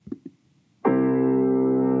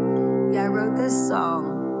this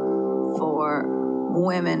song for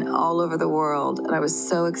women all over the world, and I was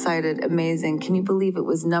so excited. Amazing. Can you believe it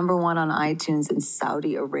was number one on iTunes in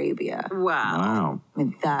Saudi Arabia? Wow. I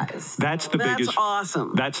mean, that's biggest.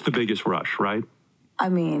 Awesome. That's the biggest rush, right? I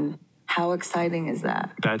mean, how exciting is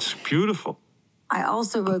that? That's beautiful. I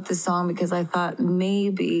also wrote this song because I thought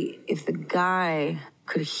maybe if the guy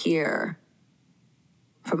could hear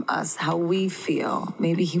from us how we feel,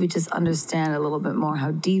 maybe he would just understand a little bit more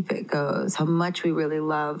how deep it goes, how much we really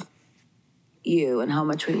love you, and how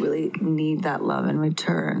much we really need that love in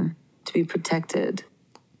return to be protected.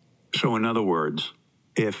 So in other words,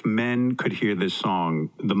 if men could hear this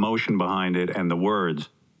song, the motion behind it and the words,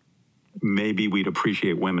 maybe we'd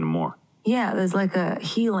appreciate women more. Yeah, there's like a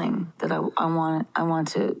healing that I want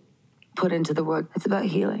to put into the work. It's about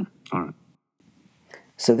healing. All right.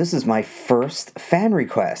 So this is my first fan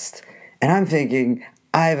request, and I'm thinking,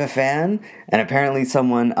 I have a fan, and apparently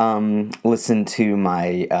someone listened to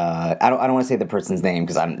my, I don't want to say the person's name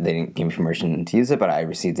because they didn't give me permission to use it, but I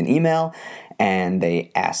received an email, and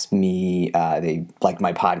they asked me, they liked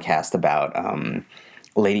my podcast about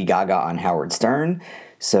Lady Gaga on Howard Stern,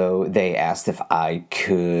 so they asked if I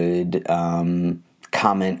could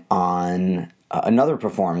comment on another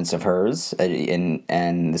performance of hers,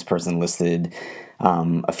 and this person listed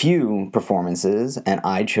a few performances, and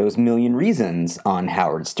I chose Million Reasons on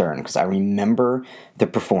Howard Stern because I remember the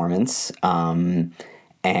performance, and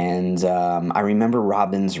I remember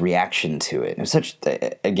Robin's reaction to it. It was such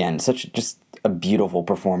just a beautiful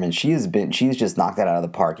performance. She's just knocked it out of the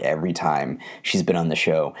park every time she's been on the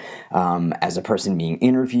show, as a person being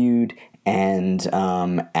interviewed and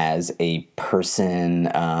as a person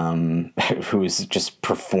who's just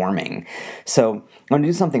performing. So I'm going to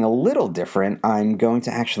do something a little different. I'm going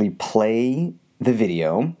to actually play the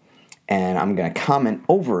video, and I'm going to comment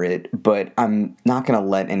over it, but I'm not going to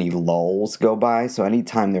let any lulls go by. So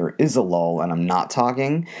anytime there is a lull and I'm not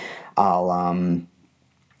talking,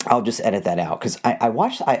 I'll just edit that out, because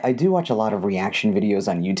I do watch a lot of reaction videos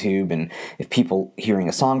on YouTube, and if people hearing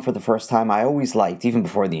a song for the first time, I always liked, even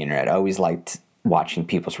before the internet, I always liked watching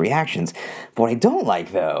people's reactions. But what I don't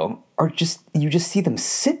like, though, are you just see them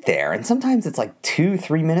sit there, and sometimes it's like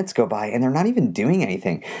 2-3 minutes go by, and they're not even doing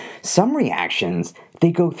anything. Some reactions,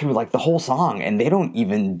 they go through like the whole song, and they don't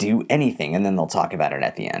even do anything, and then they'll talk about it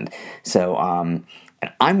at the end. So, and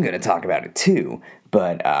I'm going to talk about it too,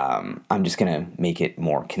 but I'm just going to make it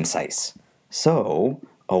more concise. So,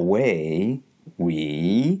 away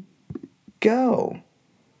we go.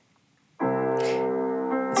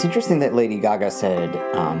 It's interesting that Lady Gaga said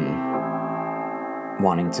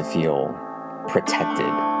wanting to feel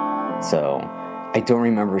protected. So, I don't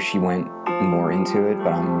remember if she went more into it,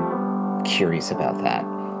 but I'm curious about that.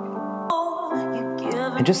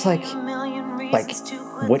 And just like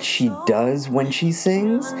what she does when she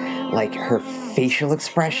sings, like her facial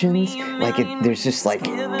expressions, there's just like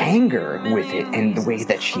anger with it, and the way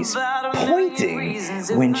that she's pointing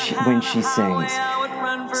when she sings.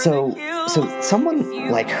 So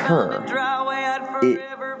someone like her,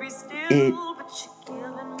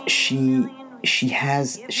 she's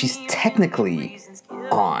technically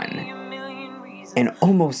on,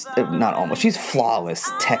 and she's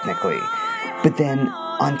flawless technically, but then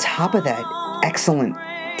on top of that excellent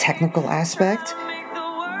technical aspect,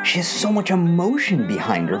 she has so much emotion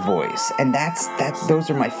behind her voice, and those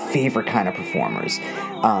are my favorite kind of performers.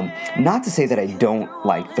 Not to say that I don't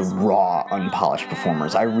like the raw, unpolished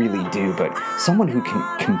performers, I really do, but someone who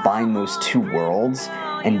can combine those two worlds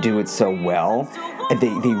and do it so well, they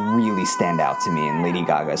really stand out to me, and Lady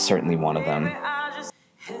Gaga is certainly one of them.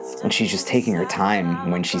 And she's just taking her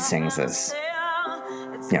time when she sings this.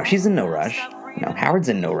 She's in no rush. Howard's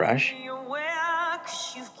in no rush.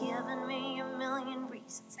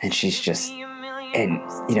 And she's just,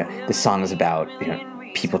 the song is about,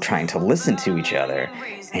 people trying to listen to each other,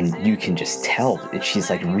 and you can just tell that she's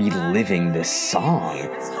like reliving this song.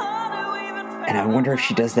 And I wonder if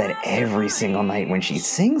she does that every single night when she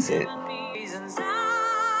sings it.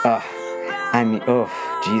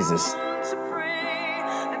 Jesus.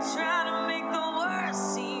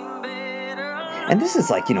 And this is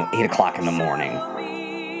like, 8 o'clock in the morning.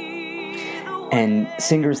 And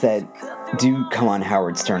singers that do come on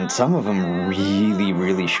Howard Stern, some of them really,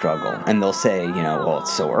 really struggle. And they'll say, well,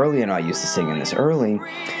 it's so early, and I used to sing in this early.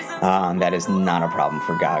 That is not a problem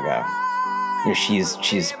for Gaga. She's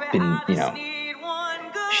been,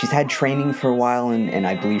 she's had training for a while, and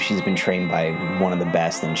I believe she's been trained by one of the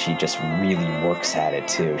best, and she just really works at it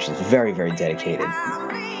too. She's very, very dedicated.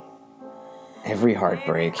 Every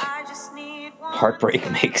heartbreak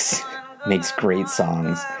makes makes great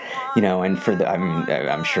songs, you know. And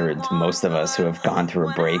I'm sure it's most of us who have gone through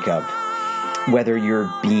a breakup, whether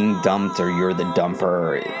you're being dumped or you're the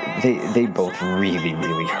dumper, they both really,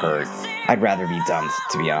 really hurt. I'd rather be dumped,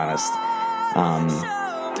 to be honest.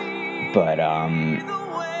 But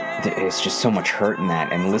it's just so much hurt in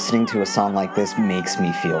that, and listening to a song like this makes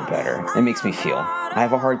me feel better. It makes me feel. I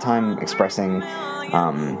have a hard time expressing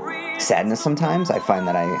sadness sometimes. I find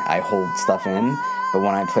that I hold stuff in, but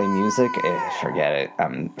when I play music, forget it.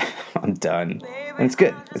 I'm done, and it's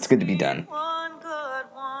good. It's good to be done.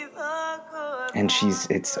 And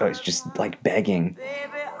it's just like begging.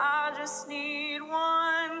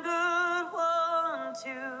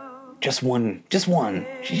 Just one.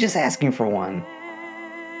 She's just asking for one.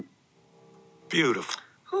 Beautiful.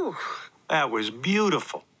 Whew. That was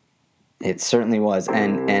beautiful. It certainly was.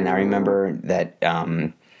 And I remember that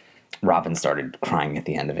Robin started crying at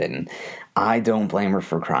the end of it, and I don't blame her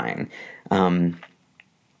for crying. And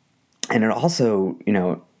it also, you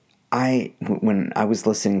know, when I was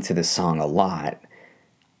listening to this song a lot,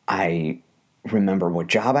 I remember what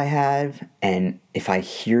job I have, and if I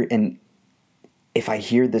hear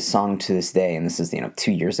this song to this day, and this is, you know,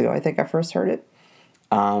 2 years ago, I think I first heard it.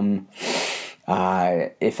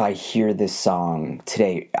 If I hear this song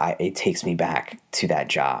today, it takes me back to that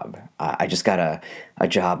job. I just got a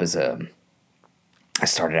job I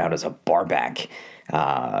started out as a barback,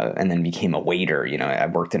 and then became a waiter. You know, I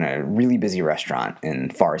worked in a really busy restaurant in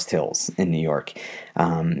Forest Hills in New York,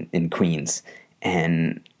 in Queens.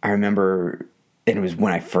 And I remember, it was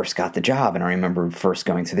when I first got the job, and I remember first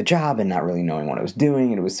going to the job and not really knowing what I was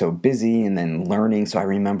doing, and it was so busy, and then learning. So I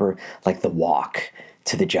remember like the walk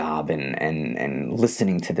to the job and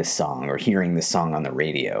listening to this song or hearing this song on the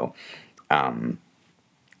radio.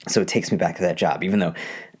 So it takes me back to that job, even though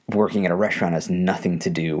working at a restaurant has nothing to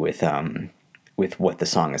do with what the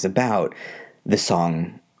song is about. The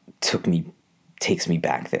song takes me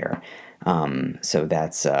back there. So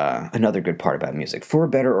that's another good part about music. For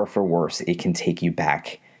better or for worse, it can take you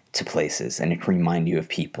back to places, and it can remind you of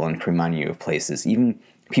people, and it can remind you of places, even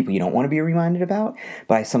people you don't want to be reminded about,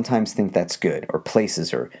 but I sometimes think that's good, or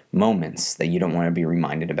places or moments that you don't want to be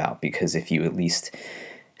reminded about, because if you at least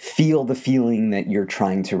feel the feeling that you're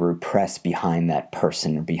trying to repress behind that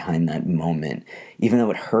person or behind that moment, even though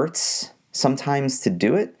it hurts sometimes to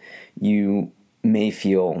do it, you may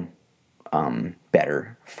feel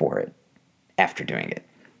better for it after doing it.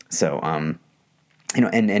 So, you know,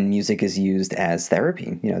 and music is used as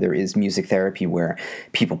therapy. You know, there is music therapy where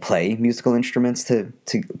people play musical instruments to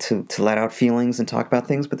let out feelings and talk about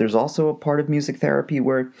things, but there's also a part of music therapy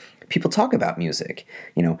where people talk about music.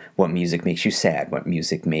 You know, what music makes you sad, what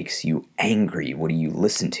music makes you angry, what do you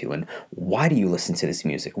listen to, and why do you listen to this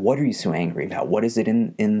music? What are you so angry about? What is it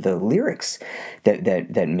in the lyrics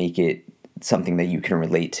that make it something that you can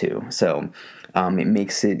relate to? So it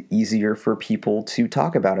makes it easier for people to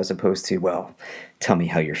talk about, as opposed to, well, tell me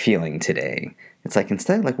how you're feeling today. It's like,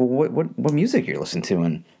 instead, like, well, what music you're listening to,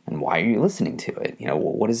 and why are you listening to it? You know,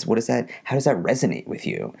 what is that? How does that resonate with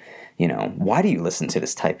you? You know, why do you listen to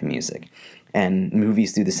this type of music? And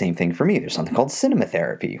movies do the same thing for me. There's something called cinema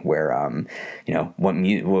therapy, where you know, what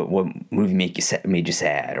movie made you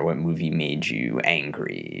sad, or what movie made you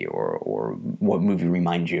angry, or what movie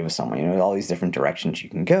reminds you of someone. You know, all these different directions you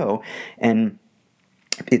can go, and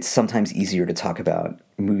it's sometimes easier to talk about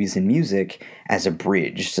movies and music as a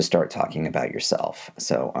bridge to start talking about yourself.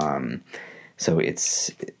 So, so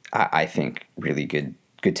it's, I think, really good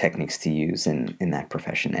techniques to use in that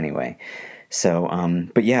profession anyway. So,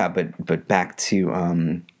 but back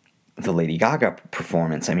to the Lady Gaga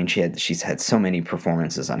performance. I mean, she's had so many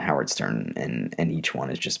performances on Howard Stern, and each one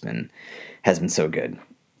has been so good,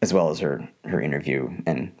 as well as her interview.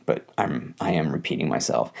 But I am repeating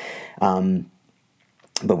myself.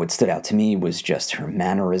 But what stood out to me was just her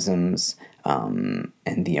mannerisms, and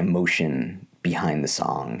the emotion behind the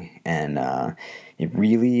song, and it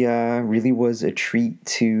really was a treat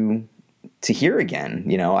to hear again.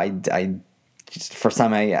 You know, first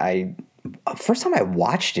time I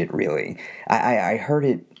watched it, really. I heard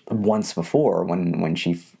it once before when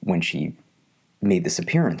she made this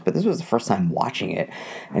appearance, but this was the first time watching it,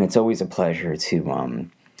 and it's always a pleasure to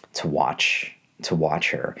watch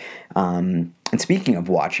her. And speaking of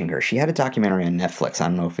watching her, she had a documentary on Netflix. I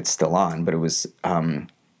don't know if it's still on, but it was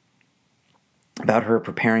about her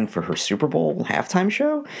preparing for her Super Bowl halftime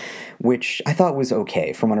show, which I thought was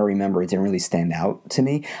okay. From what I remember, it didn't really stand out to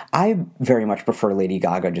me. I very much prefer Lady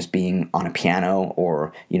Gaga just being on a piano,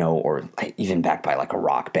 or even backed by like a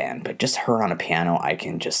rock band. But just her on a piano, I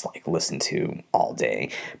can just like listen to all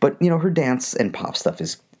day. But her dance and pop stuff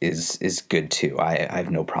is good too. I have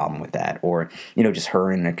no problem with that. Or just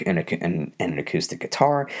her and an acoustic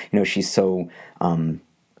guitar. She's so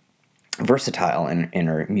versatile in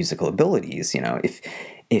her musical abilities.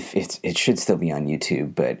 If it should still be on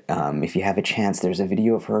YouTube, but if you have a chance, there's a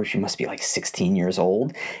video of her. She must be like 16 years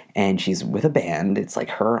old, and she's with a band. It's like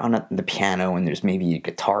her on the piano, and there's maybe a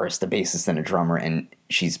guitarist, a bassist, and a drummer, and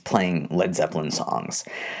she's playing Led Zeppelin songs.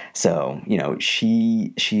 So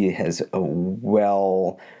she has a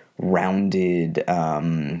well-rounded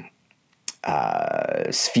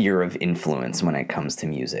sphere of influence when it comes to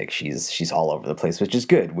music. She's all over the place, which is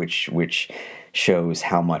good, which shows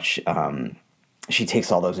how much she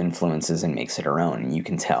takes all those influences and makes it her own. And you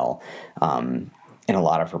can tell in a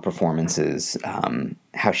lot of her performances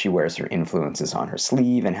how she wears her influences on her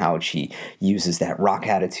sleeve, and how she uses that rock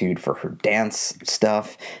attitude for her dance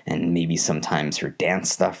stuff, and maybe sometimes her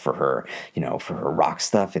dance stuff for her rock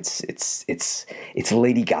stuff. It's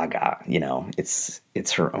Lady Gaga.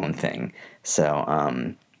 It's her own thing.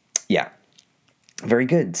 So yeah. Very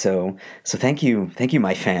good. So thank you,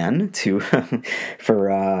 my fan, for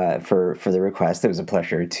the request. It was a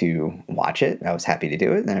pleasure to watch it. I was happy to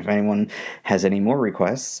do it. And if anyone has any more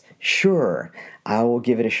requests, sure, I will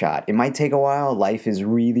give it a shot. It might take a while. Life is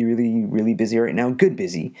really, really, really busy right now. Good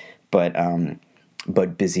busy, but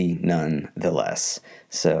busy nonetheless.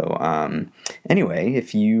 So anyway,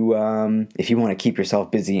 if you want to keep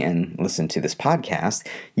yourself busy and listen to this podcast,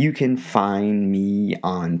 you can find me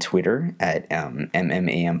on Twitter at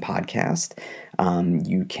MMAM Podcast.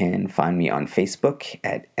 You can find me on Facebook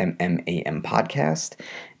at MMAM Podcast.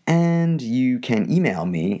 And you can email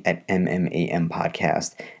me at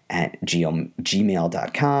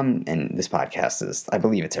mmAMpodcast@gmail.com. And this podcast is, I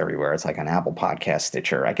believe it's everywhere. It's like on Apple Podcast,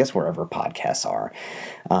 Stitcher, I guess wherever podcasts are.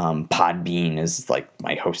 Podbean is like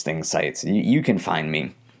my hosting sites. You can find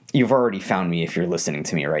me. You've already found me if you're listening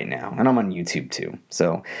to me right now. And I'm on YouTube too.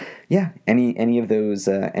 So yeah, any of those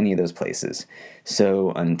places.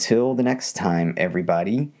 So until the next time,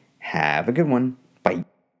 everybody, have a good one.